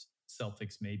Knicks,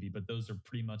 Celtics maybe, but those are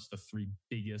pretty much the three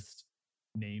biggest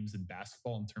names in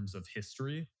basketball in terms of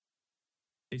history.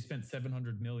 They spent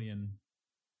 700 million,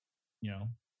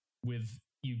 with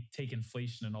you take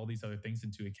inflation and all these other things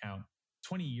into account.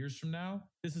 20 years from now,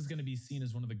 this is going to be seen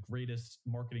as one of the greatest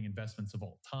marketing investments of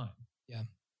all time. Yeah.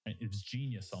 It was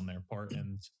genius on their part.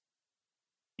 And,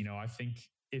 I think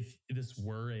if this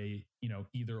were a,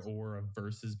 either or a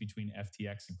versus between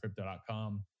FTX and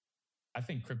Crypto.com, I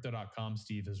think Crypto.com,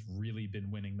 Steve, has really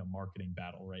been winning the marketing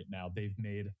battle right now. They've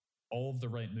made all of the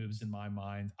right moves in my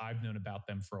mind. I've known about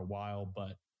them for a while,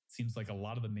 but it seems like a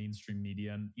lot of the mainstream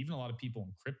media and even a lot of people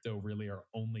in crypto really are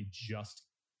only just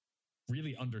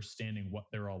really understanding what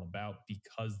they're all about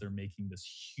because they're making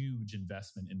this huge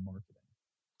investment in marketing.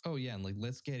 Oh, yeah. And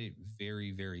let's get it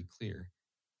very, very clear.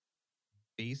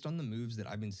 Based on the moves that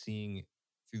I've been seeing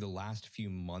through the last few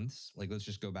months, let's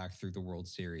just go back through the World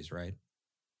Series, right?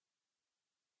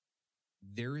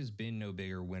 There has been no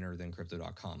bigger winner than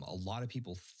Crypto.com. A lot of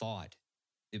people thought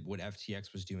that what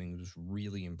FTX was doing was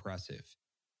really impressive.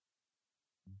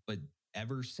 But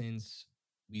ever since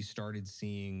we started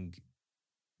seeing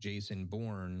Jason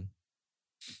Bourne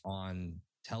on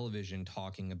television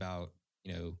talking about,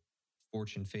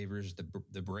 fortune favors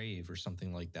the brave or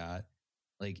something like that,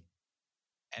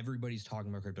 everybody's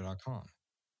talking about Crypto.com.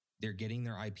 They're getting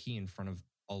their IP in front of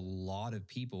a lot of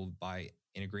people by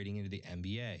integrating into the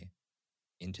NBA,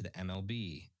 into the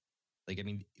MLB.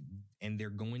 And they're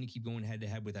going to keep going head to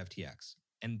head with FTX.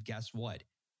 And guess what?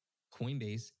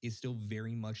 Coinbase is still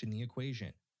very much in the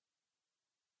equation.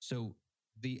 So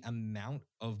the amount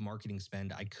of marketing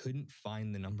spend, I couldn't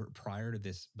find the number prior to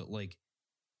this, but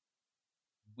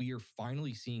we are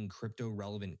finally seeing crypto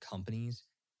relevant companies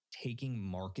taking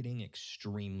marketing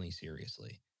extremely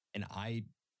seriously. And I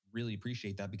really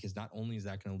appreciate that because not only is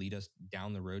that going to lead us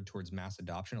down the road towards mass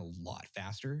adoption a lot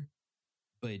faster,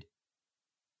 but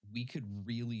we could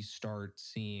really start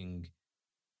seeing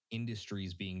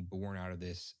industries being born out of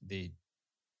this that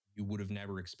you would have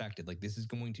never expected. This is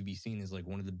going to be seen as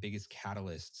one of the biggest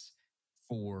catalysts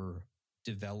for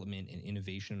development and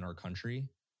innovation in our country.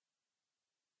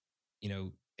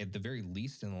 At the very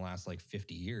least in the last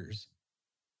 50 years.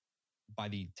 By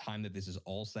the time that this is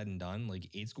all said and done,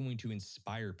 it's going to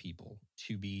inspire people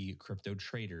to be crypto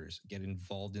traders, get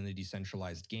involved in the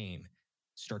decentralized game,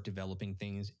 start developing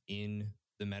things in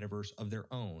the metaverse of their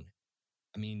own.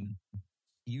 I mean,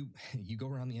 you go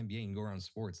around the NBA and go around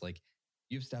sports,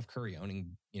 you have Steph Curry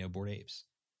owning, Bored Apes.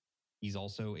 He's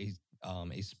also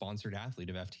a sponsored athlete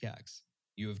of FTX.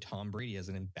 You have Tom Brady as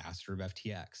an ambassador of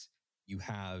FTX. You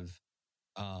have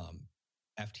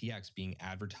FTX being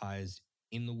advertised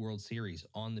in the World Series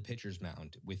on the pitcher's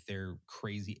mound with their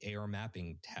crazy AR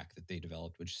mapping tech that they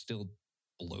developed, which still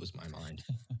blows my mind.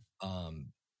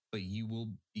 But you will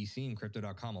be seeing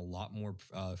Crypto.com a lot more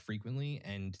frequently.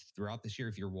 And throughout this year,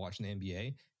 if you're watching the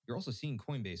NBA, you're also seeing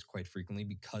Coinbase quite frequently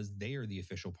because they are the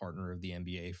official partner of the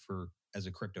NBA as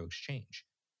a crypto exchange.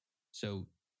 So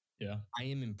Yeah. I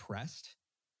am impressed.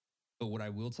 But what I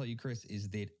will tell you, Chris, is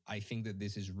that I think that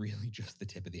this is really just the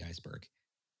tip of the iceberg.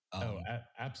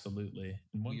 Absolutely.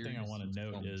 And one we're thing I going to want to see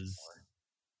note so much is,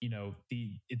 more.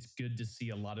 it's good to see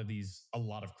a lot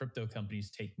of crypto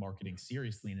companies take marketing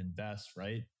seriously and invest,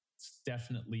 right? It's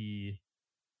definitely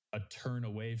a turn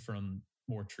away from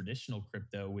more traditional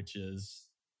crypto, which is,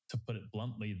 to put it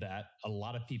bluntly, that a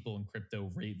lot of people in crypto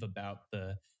rave about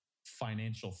the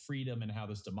financial freedom and how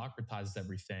this democratizes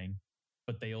everything,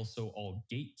 but they also all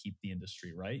gatekeep the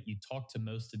industry, right? You talk to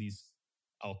most of these,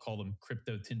 I'll call them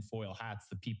crypto tinfoil hats,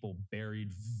 the people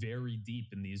buried very deep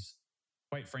in these,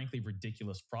 quite frankly,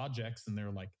 ridiculous projects. And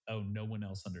they're like, oh, no one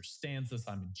else understands this.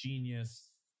 I'm a genius.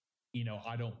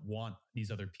 I don't want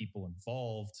these other people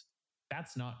involved.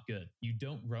 That's not good. You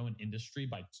don't grow an industry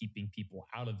by keeping people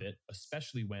out of it,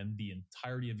 especially when the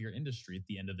entirety of your industry at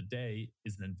the end of the day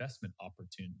is an investment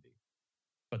opportunity.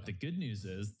 But the good news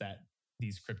is that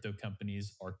these crypto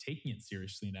companies are taking it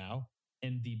seriously now.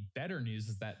 And the better news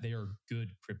is that they are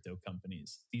good crypto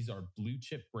companies. These are blue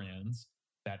chip brands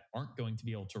that aren't going to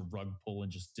be able to rug pull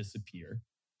and just disappear,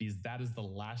 because that is the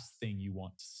last thing you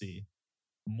want to see.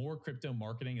 More crypto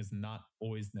marketing is not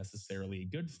always necessarily a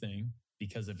good thing,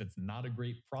 because if it's not a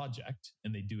great project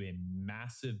and they do a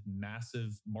massive, massive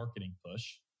marketing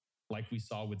push, like we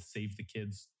saw with Save the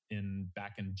Kids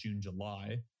back in June,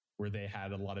 July, where they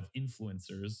had a lot of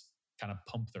influencers kind of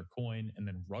pump their coin and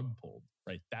then rug pulled,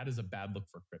 right? That is a bad look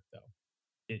for crypto.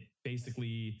 It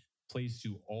basically plays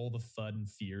to all the FUD and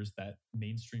fears that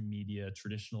mainstream media,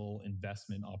 traditional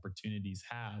investment opportunities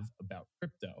have about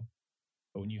crypto.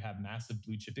 But when you have massive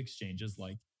blue chip exchanges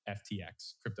like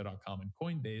FTX, Crypto.com, and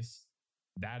Coinbase,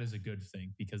 that is a good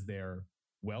thing, because they are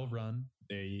well run.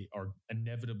 They are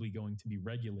inevitably going to be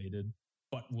regulated,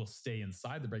 but will stay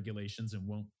inside the regulations and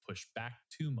won't push back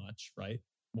too much, right?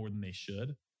 More than they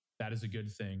should. That is a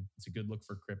good thing. It's a good look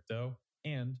for crypto,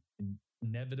 and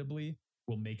inevitably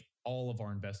will make all of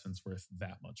our investments worth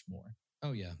that much more.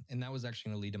 Oh yeah, and that was actually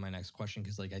going to lead to my next question,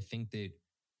 because I think that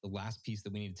the last piece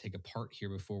that we need to take apart here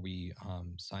before we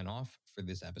sign off for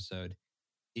this episode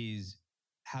is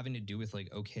having to do with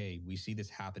okay, we see this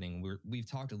happening. We've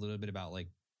talked a little bit about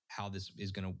how this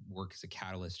is going to work as a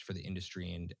catalyst for the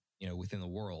industry and within the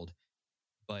world.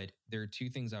 But there are two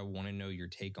things I want to know your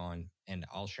take on, and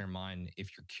I'll share mine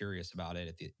if you're curious about it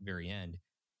at the very end.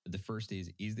 But the first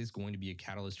is this going to be a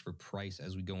catalyst for price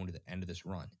as we go into the end of this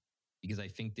run? Because I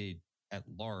think that at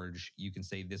large, you can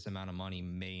say this amount of money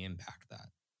may impact that.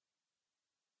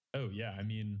 Oh, yeah. I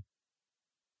mean,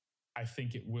 I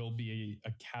think it will be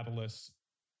a catalyst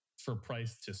for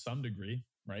price to some degree,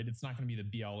 right? It's not going to be the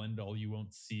be all end all. You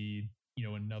won't see,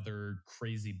 another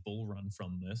crazy bull run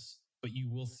from this, but you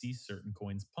will see certain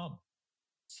coins pump.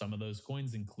 Some of those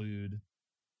coins include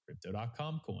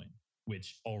Crypto.com coin,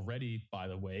 which already, by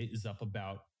the way, is up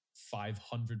about 500%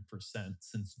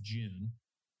 since June,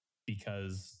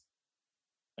 because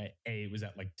it was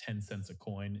at like 10 cents a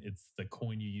coin. It's the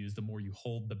coin you use. The more you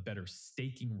hold, the better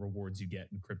staking rewards you get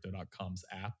in Crypto.com's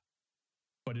app.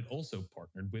 But it also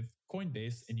partnered with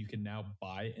Coinbase, and you can now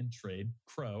buy and trade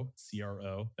CRO,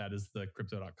 CRO, that is the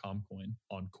Crypto.com coin,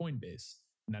 on Coinbase.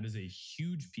 And that is a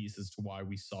huge piece as to why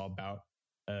we saw about,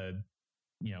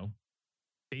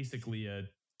 basically a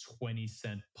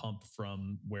 20-cent pump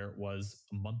from where it was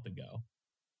a month ago.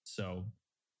 So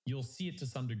you'll see it to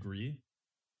some degree.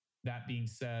 That being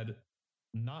said,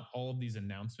 not all of these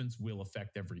announcements will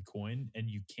affect every coin,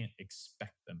 and you can't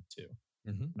expect them to.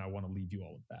 Mm-hmm. And I want to leave you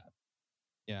all with that.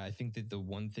 Yeah, I think that the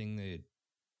one thing that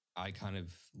I kind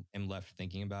of am left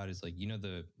thinking about is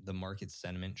the market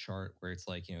sentiment chart, where it's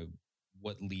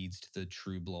what leads to the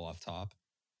true blow off top.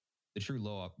 The true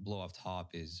blow off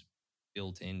top is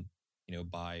built in,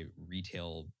 by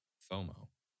retail FOMO.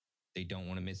 They don't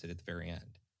want to miss it at the very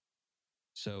end.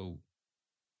 So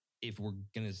if we're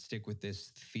going to stick with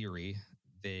this theory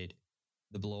that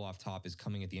the blow off top is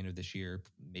coming at the end of this year,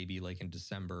 maybe in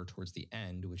December towards the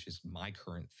end, which is my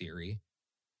current theory,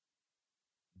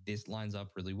 this lines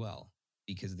up really well,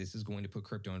 because this is going to put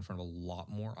crypto in front of a lot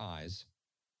more eyes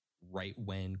right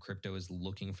when crypto is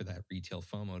looking for that retail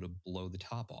FOMO to blow the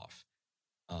top off.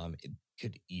 It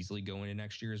could easily go into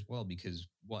next year as well, because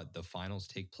the finals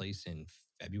take place in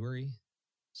February,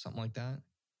 something like that.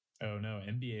 Oh no,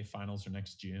 NBA finals are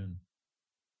next June.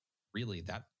 Really,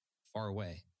 that far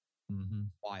away? Mm-hmm.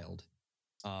 Wild.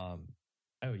 Oh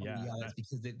yeah,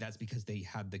 that's because they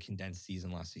had the condensed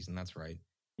season last season. That's right.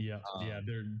 Yeah,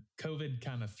 COVID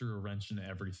kind of threw a wrench into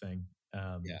everything.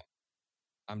 Yeah,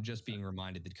 I'm just being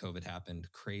reminded that COVID happened.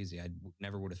 Crazy. I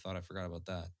never would have thought. I forgot about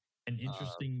that. And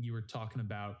interesting, you were talking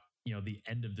about the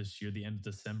end of this year, the end of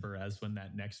December, as when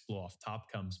that next blow off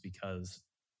top comes, because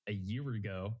a year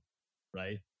ago,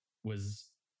 right, was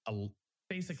a,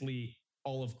 basically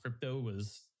all of crypto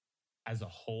was as a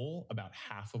whole about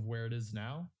half of where it is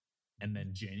now. And then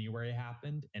January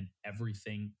happened and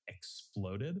everything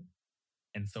exploded.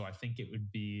 And so I think it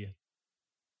would be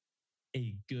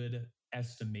a good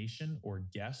estimation or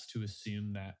guess to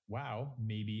assume that, wow,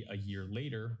 maybe a year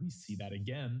later, we see that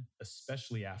again,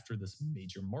 especially after this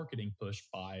major marketing push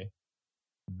by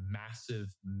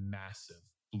massive, massive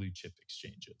blue chip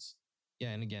exchanges. Yeah,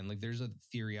 and again, like there's a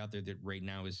theory out there that right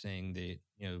now is saying that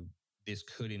this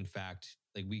could in fact,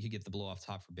 like we could get the blow off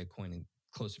top for Bitcoin in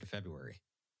closer to February.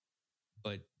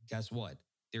 But guess what?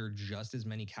 There are just as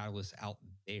many catalysts out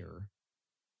there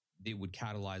that would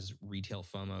catalyze retail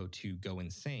FOMO to go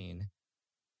insane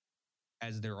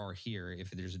as there are here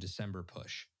if there's a December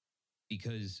push.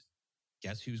 Because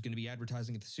guess who's going to be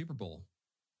advertising at the Super Bowl?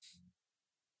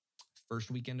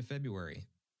 First weekend of February.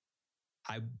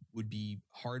 I would be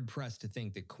hard pressed to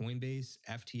think that Coinbase,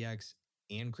 FTX,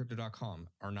 and Crypto.com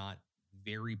are not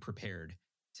very prepared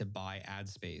to buy ad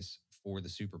space for the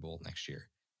Super Bowl next year.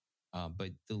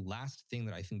 But the last thing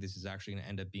that I think this is actually going to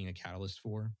end up being a catalyst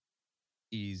for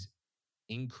is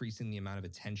increasing the amount of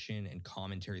attention and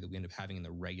commentary that we end up having in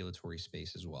the regulatory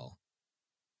space as well.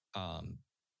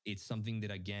 It's something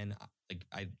that, again, like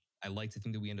I like to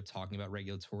think that we end up talking about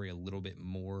regulatory a little bit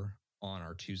more on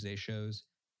our Tuesday shows,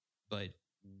 but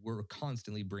we're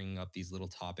constantly bringing up these little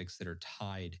topics that are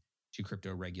tied to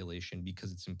crypto regulation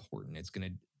because it's important. It's going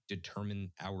to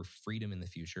determine our freedom in the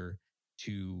future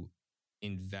to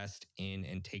invest in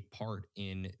and take part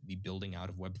in the building out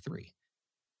of Web3.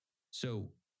 So,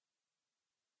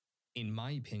 in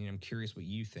my opinion, I'm curious what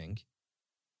you think.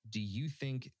 Do you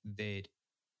think that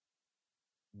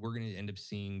we're going to end up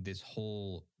seeing this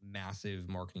whole massive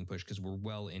marketing push, because we're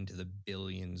well into the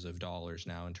billions of dollars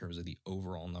now in terms of the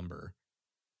overall number?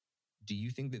 Do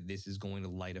you think that this is going to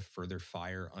light a further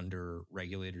fire under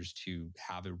regulators to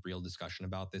have a real discussion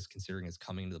about this, considering it's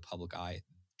coming to the public eye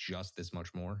just this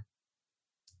much more?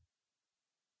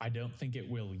 I don't think it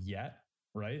will yet,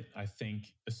 right? I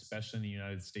think, especially in the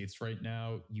United States right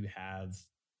now, you have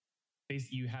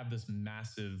this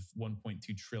massive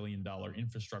 $1.2 trillion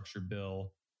infrastructure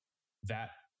bill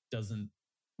that doesn't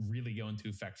really go into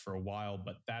effect for a while,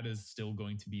 but that is still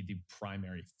going to be the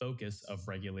primary focus of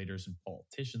regulators and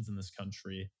politicians in this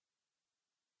country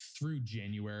through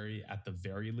January at the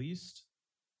very least.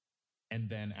 And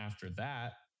then after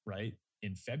that, right,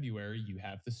 in February, you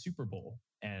have the Super Bowl.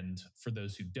 And for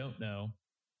those who don't know,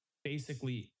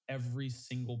 basically every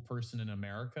single person in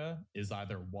America is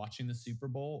either watching the Super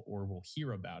Bowl or will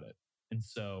hear about it. And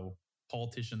so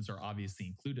politicians are obviously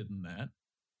included in that,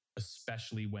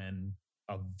 especially when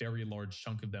a very large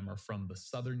chunk of them are from the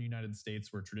southern United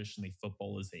States, where traditionally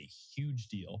football is a huge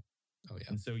deal. Oh, yeah.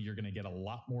 And so you're going to get a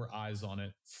lot more eyes on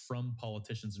it from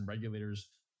politicians and regulators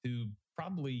who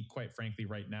probably, quite frankly,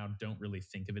 right now don't really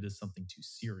think of it as something too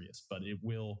serious, but it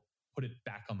will put it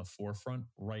back on the forefront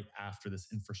right after this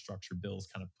infrastructure bill is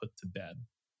kind of put to bed.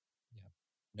 Yeah,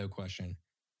 no question.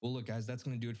 Well, look, guys, that's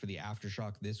going to do it for the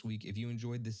Aftershock this week. If you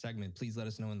enjoyed this segment, please let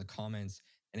us know in the comments.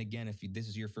 And again, if this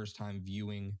is your first time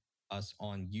viewing us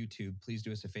on YouTube, please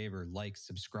do us a favor, like,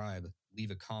 subscribe, leave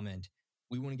a comment.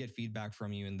 We want to get feedback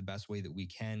from you in the best way that we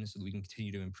can so that we can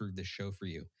continue to improve this show for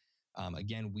you.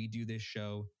 Again, we do this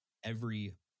show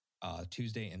every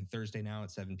Tuesday and Thursday now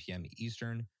at 7 p.m.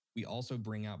 Eastern. We also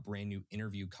bring out brand new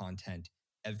interview content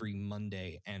every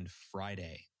Monday and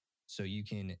Friday. So you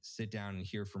can sit down and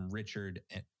hear from Richard,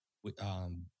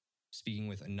 speaking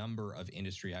with a number of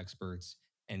industry experts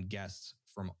and guests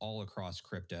from all across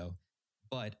crypto.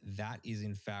 But that is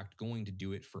in fact going to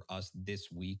do it for us this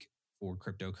week for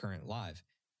Crypto Current Live.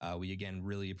 We again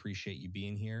really appreciate you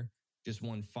being here. Just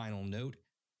one final note.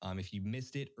 If you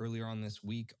missed it earlier on this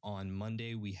week, on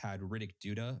Monday, we had Riddick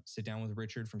Duda sit down with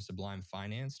Richard from Sublime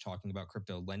Finance talking about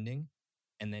crypto lending.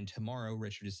 And then tomorrow,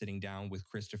 Richard is sitting down with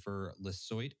Christopher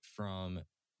Lesoit from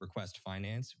Request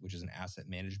Finance, which is an asset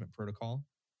management protocol.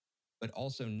 But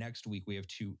also next week, we have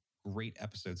two great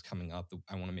episodes coming up that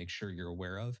I want to make sure you're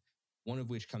aware of. One of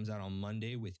which comes out on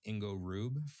Monday with Ingo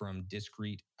Rube from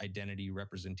Discrete Identity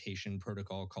Representation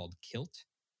protocol called Kilt.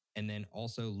 And then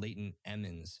also Leighton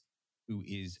Emmons, who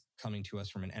is coming to us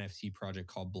from an NFT project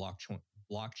called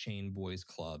Blockchain Boys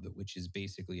Club, which is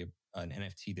basically an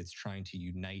NFT that's trying to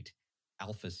unite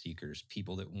alpha seekers,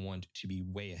 people that want to be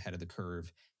way ahead of the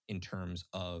curve in terms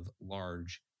of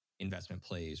large investment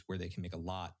plays where they can make a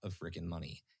lot of freaking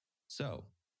money. So,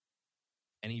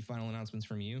 any final announcements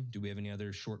from you? Do we have any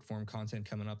other short form content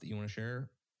coming up that you want to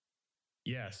share?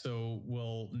 Yeah. So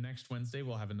next Wednesday,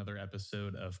 we'll have another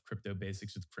episode of Crypto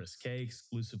Basics with Chris K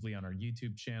exclusively on our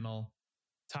YouTube channel.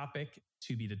 Topic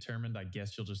to be determined. I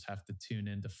guess you'll just have to tune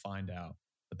in to find out.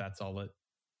 But that's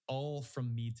all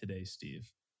from me today,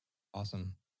 Steve.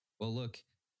 Awesome. Well, look,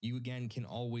 you again can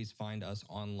always find us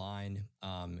online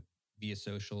via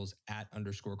socials at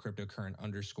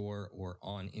 _cryptocurrent_ or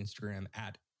on Instagram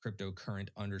at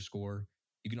cryptocurrent_.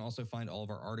 You can also find all of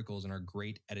our articles and our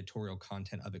great editorial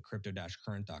content up at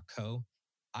crypto-current.co.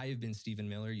 I have been Stephen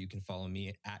Miller. You can follow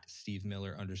me at Steve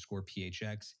Miller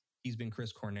 _PHX. He's been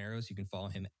Chris Corneros. You can follow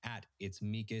him at It's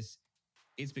Mikas.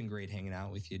 It's been great hanging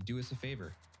out with you. Do us a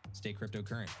favor. Stay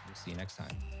cryptocurrent. We'll see you next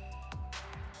time.